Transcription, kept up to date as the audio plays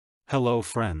Hello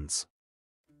friends.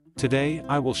 Today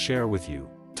I will share with you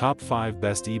top 5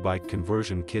 best e-bike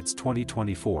conversion kits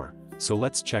 2024, so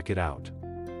let's check it out.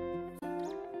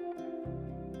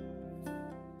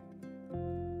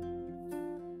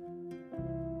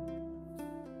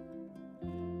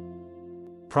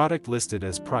 Product listed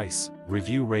as price,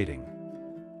 review rating.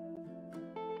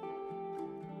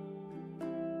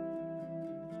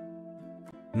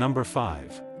 Number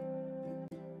 5.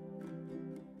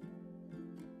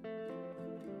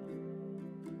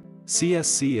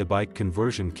 CSC eBike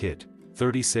conversion kit,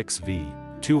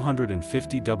 36V,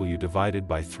 250W divided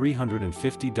by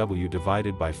 350W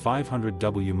divided by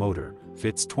 500W motor,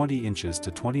 fits 20 inches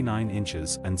to 29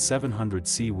 inches and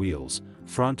 700C wheels,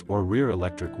 front or rear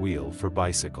electric wheel for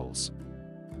bicycles.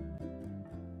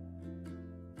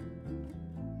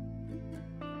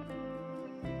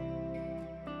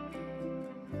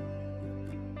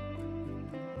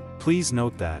 Please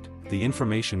note that the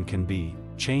information can be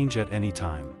changed at any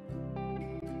time.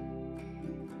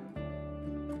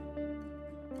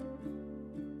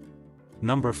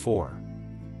 Number 4.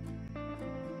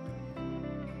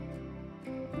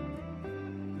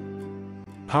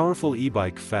 Powerful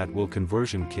e-bike fat wheel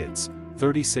conversion kits,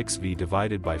 36V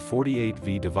divided by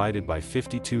 48V divided by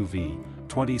 52V,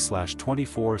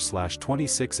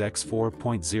 20/24/26x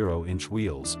 4.0 inch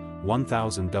wheels,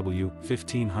 1000W,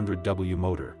 1500W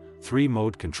motor,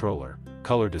 3-mode controller,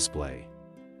 color display.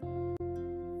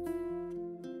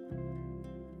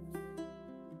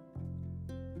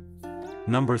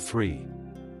 Number 3.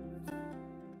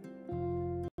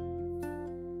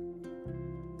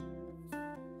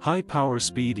 High Power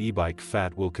Speed e-bike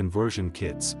fat wheel conversion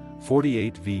kits,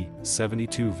 48V,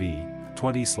 72V,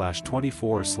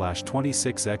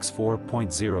 20/24/26x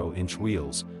 4.0 inch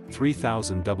wheels,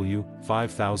 3000W,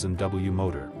 5000W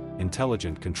motor,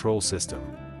 intelligent control system,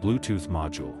 Bluetooth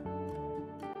module.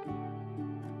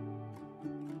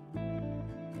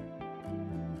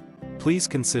 Please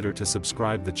consider to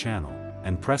subscribe the channel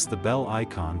and press the bell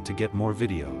icon to get more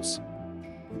videos.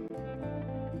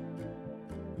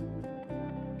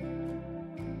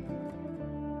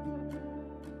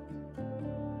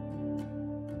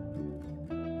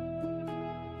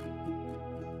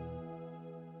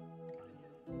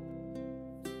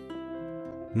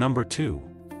 Number 2.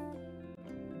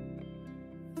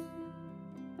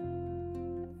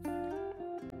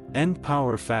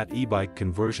 NBpower Fat e-bike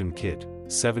conversion kit,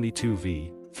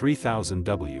 72V,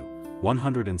 3000W,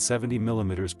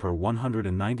 170mm per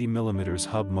 190mm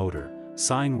hub motor,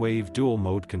 Sine wave dual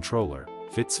mode controller,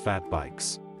 fits fat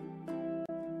bikes.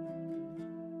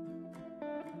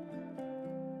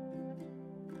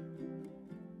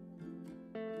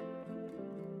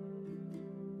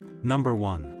 Number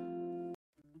 1.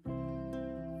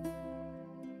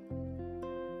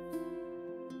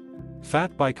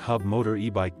 Fat Bike Hub Motor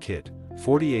e-bike kit,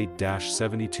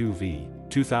 48-72V,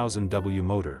 2000W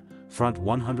motor, front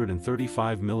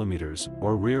 135mm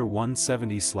or rear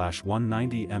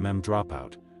 170/190mm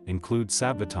dropout, includes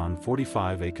sabvoton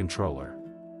 45A controller.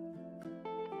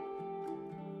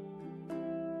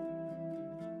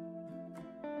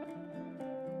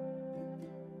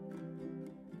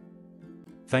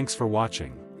 Thanks for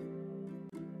watching.